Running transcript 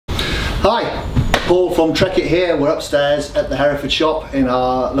Hi, Paul from Trekitt here. We're upstairs at the Hereford shop in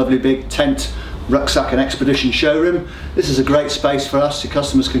our lovely big tent, rucksack and expedition showroom. This is a great space for us. Your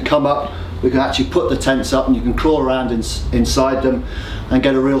customers can come up, we can actually put the tents up and you can crawl around inside them and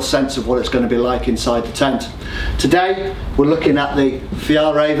get a real sense of what it's going to be like inside the tent. Today we're looking at the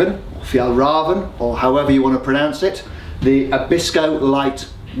Fjallraven, or however you want to pronounce it, the Abisko Lite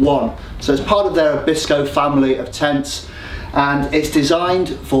 1. So it's part of their Abisko family of tents, and it's designed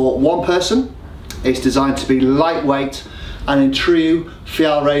for one person. It's designed to be lightweight, and in true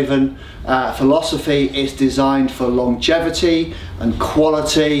Fjallraven philosophy, it's designed for longevity and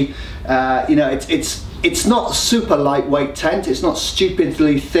quality. You know, it's not a super lightweight tent, it's not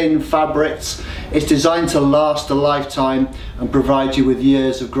stupidly thin fabrics. It's designed to last a lifetime and provide you with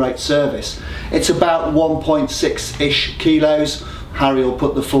years of great service. It's about 1.6-ish kilos. Harry will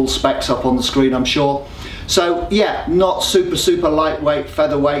put the full specs up on the screen, I'm sure. So yeah, not super lightweight,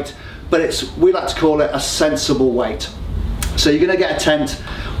 featherweight, but we like to call it a sensible weight. So you're going to get a tent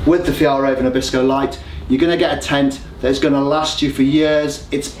with the Fjallraven Abisko Lite. You're going to get a tent that's going to last you for years.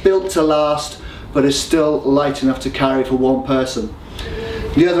 It's built to last, but is still light enough to carry for one person.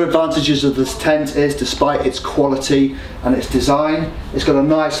 The other advantages of this tent is, despite its quality and its design, it's got a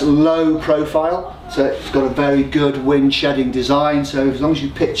nice low profile, so it's got a very good wind shedding design. So as long as you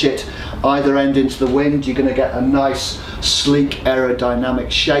pitch it either end into the wind, you're going to get a nice sleek aerodynamic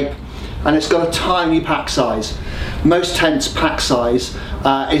shape. And it's got a tiny pack size. Most tents' pack size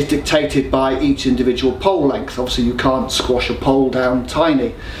is dictated by each individual pole length. Obviously you can't squash a pole down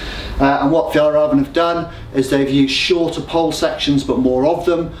tiny. And what Fjallraven have done is they've used shorter pole sections but more of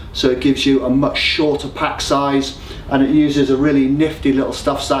them, so it gives you a much shorter pack size, and it uses a really nifty little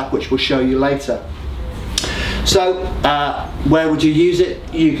stuff sack which we'll show you later. So where would you use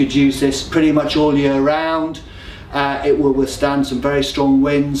it? You could use this pretty much all year round. It will withstand some very strong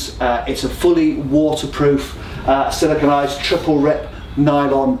winds. It's a fully waterproof siliconized triple rip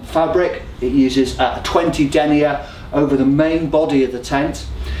nylon fabric. It uses 20 denier over the main body of the tent,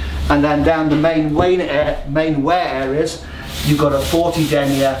 and then down the main wear areas you've got a 40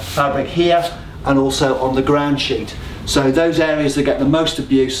 denier fabric here and also on the ground sheet. So those areas that get the most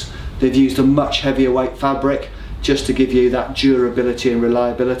abuse, they've used a much heavier weight fabric just to give you that durability and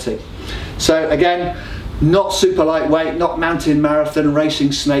reliability. So again, not super lightweight, not mountain marathon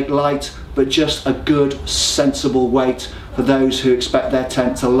racing snake light, but just a good sensible weight for those who expect their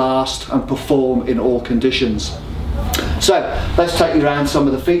tent to last and perform in all conditions. So let's take you around some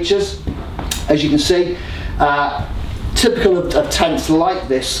of the features. As you can see, typical of tents like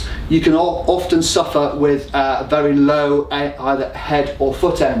this, you can often suffer with a very low either head or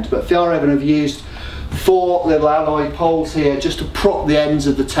foot end, but Fjallraven have used 4 little alloy poles here just to prop the ends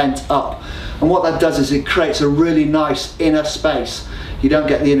of the tent up, and what that does is it creates a really nice inner space. You don't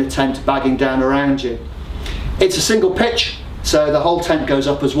get the inner tent bagging down around you. It's a single pitch, so the whole tent goes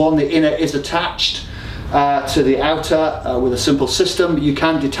up as one. The inner is attached to the outer with a simple system. You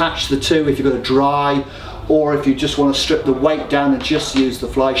can detach the two if you've got a dry, or if you just want to strip the weight down and just use the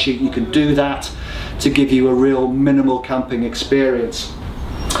fly sheet, you can do that to give you a real minimal camping experience.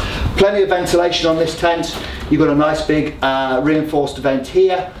 Plenty of ventilation on this tent. You've got a nice big reinforced vent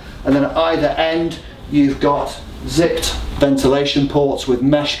here, and then at either end you've got zipped ventilation ports with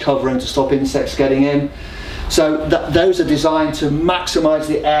mesh covering to stop insects getting in. So those are designed to maximise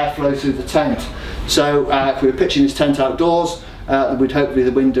the airflow through the tent. So if we were pitching this tent outdoors, we'd hopefully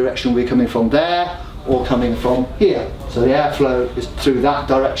the wind direction will be coming from there or coming from here. So the airflow is through that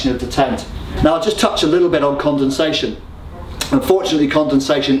direction of the tent. Now I'll just touch a little bit on condensation. Unfortunately,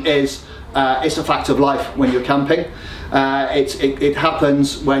 condensation is it's a fact of life when you're camping. It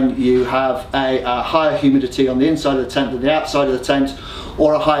happens when you have a higher humidity on the inside of the tent than the outside of the tent,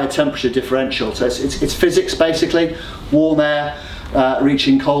 or a higher temperature differential. So it's physics basically. Warm air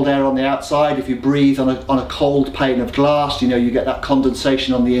reaching cold air on the outside. If you breathe on a cold pane of glass, you know, you get that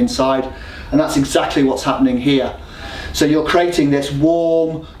condensation on the inside, and that's exactly what's happening here. So you're creating this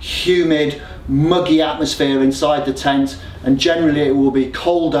warm, humid, muggy atmosphere inside the tent, and generally it will be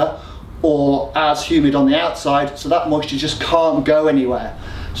colder or as humid on the outside, so that moisture just can't go anywhere.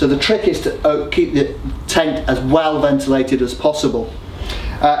 So the trick is to keep the tent as well ventilated as possible.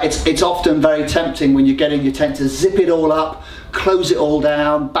 It's often very tempting when you get in your tent to zip it all up, close it all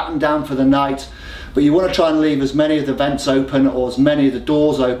down, batten down for the night, but you want to try and leave as many of the vents open or as many of the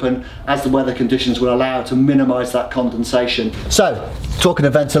doors open as the weather conditions will allow to minimise that condensation. So, talking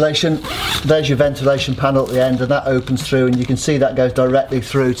of ventilation, there's your ventilation panel at the end, and that opens through, and you can see that goes directly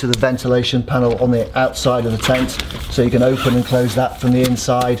through to the ventilation panel on the outside of the tent, so you can open and close that from the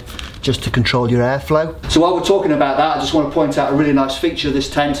inside just to control your airflow. So while we're talking about that, I just want to point out a really nice feature of this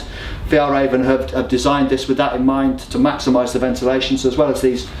tent. Fjallraven have designed this with that in mind, to maximise the ventilation. So as well as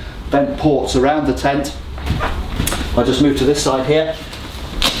these vent ports around the tent, I'll just move to this side here,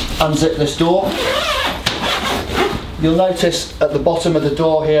 unzip this door. You'll notice at the bottom of the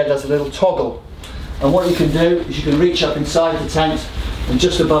door here there's a little toggle, and what you can do is you can reach up inside the tent, and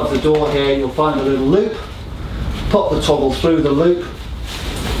just above the door here you'll find a little loop. Pop the toggle through the loop,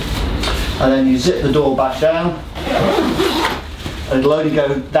 and then you zip the door back down, and it'll only go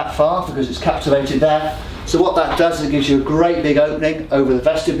that far because it's captivated there. So what that does is it gives you a great big opening over the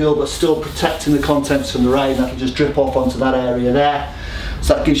vestibule, but still protecting the contents from the rain. That'll just drip off onto that area there.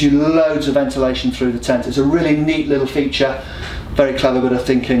 So that gives you loads of ventilation through the tent. It's a really neat little feature, very clever bit of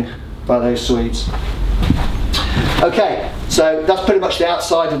thinking by those Swedes. Okay, so that's pretty much the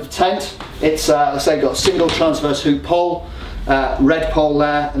outside of the tent. It's, let's say, got a single transverse hoop pole, red pole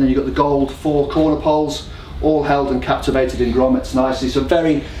there, and then you've got the gold 4 corner poles, all held and captivated in grommets nicely. So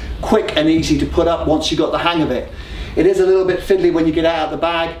very quick and easy to put up once you've got the hang of it. It is a little bit fiddly when you get out of the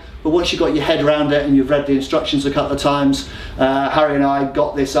bag, but once you've got your head around it and you've read the instructions a couple of times, Harry and I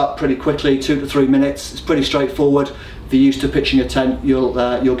got this up pretty quickly, 2 to 3 minutes. It's pretty straightforward. If you're used to pitching a tent, you'll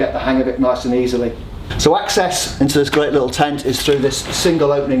get the hang of it nice and easily. So access into this great little tent is through this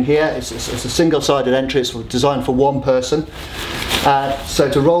single opening here. It's a single-sided entry. It's designed for one person. So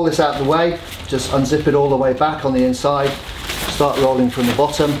to roll this out of the way, just unzip it all the way back on the inside, start rolling from the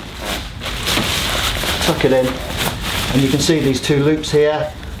bottom, tuck it in, and you can see these 2 loops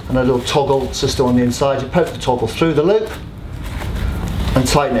here and a little toggle system on the inside. You poke the toggle through the loop and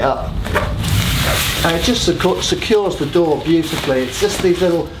tighten it up, and it just secures the door beautifully. It's just these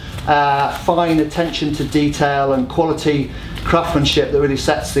little fine attention to detail and quality craftsmanship that really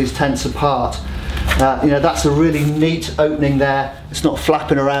sets these tents apart. You know, that's a really neat opening there. It's not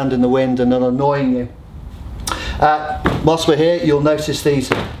flapping around in the wind and not annoying you. Whilst we're here, you'll notice these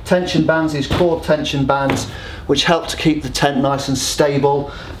tension bands, these cord tension bands, which help to keep the tent nice and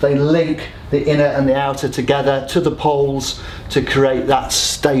stable. They link the inner and the outer together to the poles to create that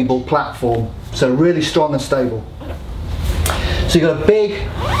stable platform. So really strong and stable. So you've got a big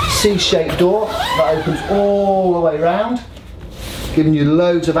C-shaped door that opens all the way around, giving you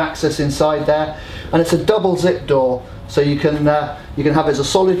loads of access inside there. And it's a double zip door, so you can have it as a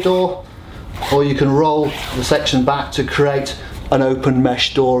solid door, or you can roll the section back to create an open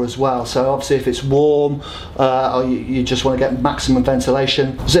mesh door as well. So obviously if it's warm or you just want to get maximum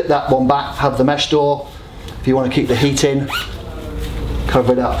ventilation, zip that one back, have the mesh door. If you want to keep the heat in,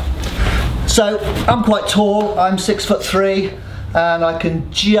 cover it up. So I'm quite tall, I'm 6'3", and I can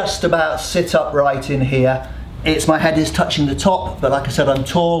just about sit upright in here. My head is touching the top, but like I said, I'm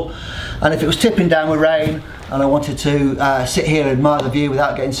tall, and if it was tipping down with rain and I wanted to sit here and admire the view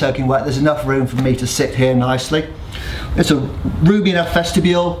without getting soaking wet, there's enough room for me to sit here nicely. It's a roomy enough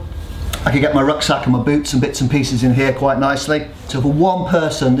vestibule. I could get my rucksack and my boots and bits and pieces in here quite nicely. So for one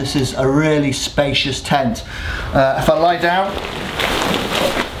person, this is a really spacious tent. If I lie down,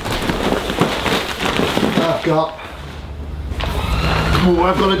 I've got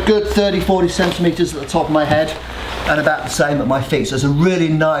a good 30-40 centimetres at the top of my head and about the same at my feet. So it's a really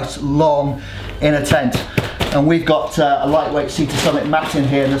nice long inner tent. And we've got a lightweight Sea to Summit mat in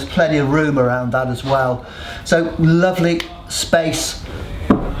here, and there's plenty of room around that as well. So lovely space,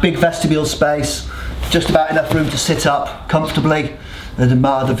 big vestibule space, just about enough room to sit up comfortably and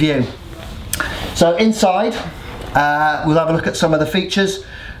admire the view. So inside, we'll have a look at some of the features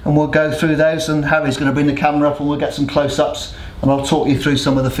and we'll go through those, and Harry's going to bring the camera up and we'll get some close-ups and I'll talk you through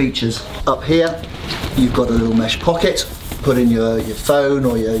some of the features. Up here, you've got a little mesh pocket. Put in your phone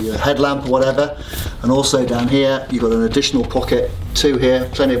or your headlamp or whatever, and also down here you've got an additional pocket, 2 here,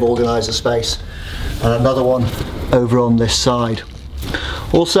 plenty of organiser space, and another one over on this side.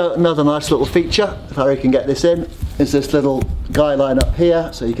 Also another nice little feature, if Harry can get this in, is this little guy line up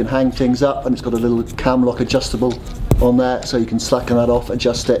here, so you can hang things up, and it's got a little cam lock adjustable on there, so you can slacken that off,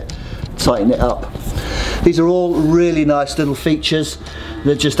 adjust it, tighten it up. These are all really nice little features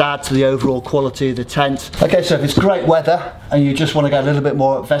that just add to the overall quality of the tent. Okay, so if it's great weather and you just want to get a little bit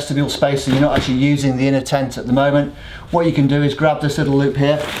more vestibule space and you're not actually using the inner tent at the moment, what you can do is grab this little loop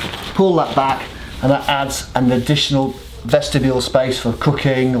here, pull that back, and that adds an additional vestibule space for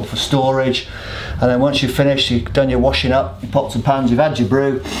cooking or for storage. And then once you've finished, you've done your washing up, your pots and pans, you've had your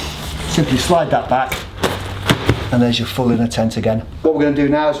brew, simply slide that back and there's your full inner tent again. What we're going to do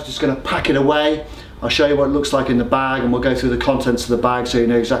now is we're just going to pack it away. I'll show you what it looks like in the bag, and we'll go through the contents of the bag so you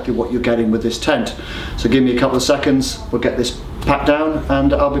know exactly what you're getting with this tent. So give me a couple of seconds, we'll get this packed down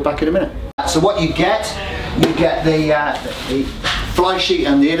and I'll be back in a minute. So what you get the fly sheet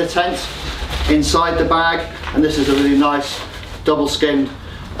and the inner tent inside the bag, and this is a really nice double skinned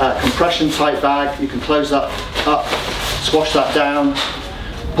compression type bag. You can close that up, squash that down,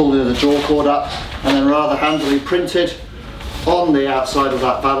 pull the draw cord up, and then rather handily printed on the outside of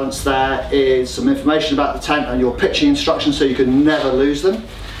that valance there is some information about the tent and your pitching instructions, so you can never lose them.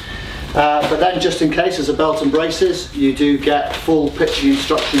 But then, just in case, as a belt and braces, you do get full pitching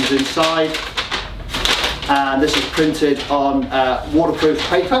instructions inside, and this is printed on waterproof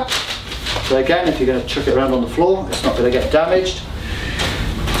paper. So again, if you're going to chuck it around on the floor, it's not going to get damaged.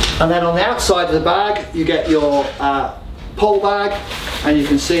 And then on the outside of the bag, you get your pole bag, and you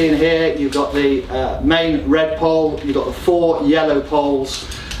can see in here you've got the main red pole, you've got the 4 yellow poles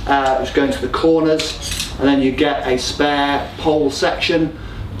which go into the corners, and then you get a spare pole section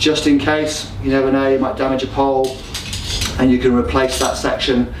just in case. You never know, you might damage a pole, and you can replace that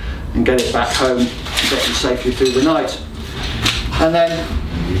section and get it back home and get you safely through the night. And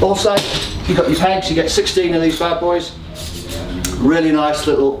then also you've got your pegs. You get 16 of these bad boys, really nice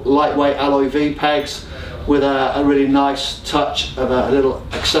little lightweight alloy V pegs with a really nice touch of a little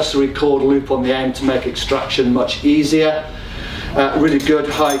accessory cord loop on the end to make extraction much easier. Really good,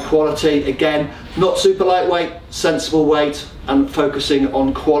 high quality. Again, not super lightweight, sensible weight, and focusing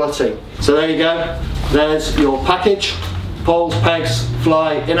on quality. So there you go. There's your package: poles, pegs,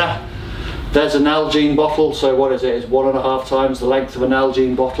 fly, inner. There's an Nalgene bottle. So what is it? It's 1.5 times the length of an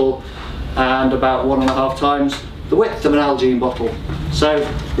Nalgene bottle, and about 1.5 times the width of an Nalgene bottle. So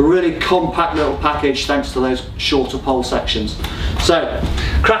a really compact little package thanks to those shorter pole sections. So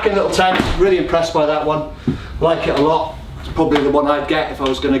cracking little tent, really impressed by that one, like it a lot. It's probably the one I'd get if I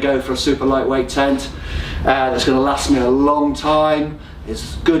was going to go for a super lightweight tent that's going to last me a long time.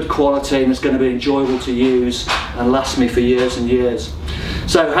 It's good quality and it's going to be enjoyable to use and last me for years and years.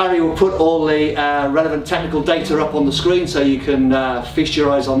 So Harry will put all the relevant technical data up on the screen so you can feast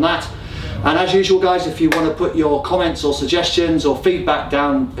your eyes on that. And as usual, guys, if you want to put your comments or suggestions or feedback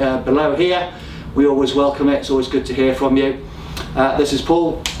down below here, we always welcome it. It's always good to hear from you. This is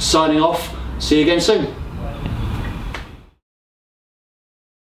Paul signing off. See you again soon.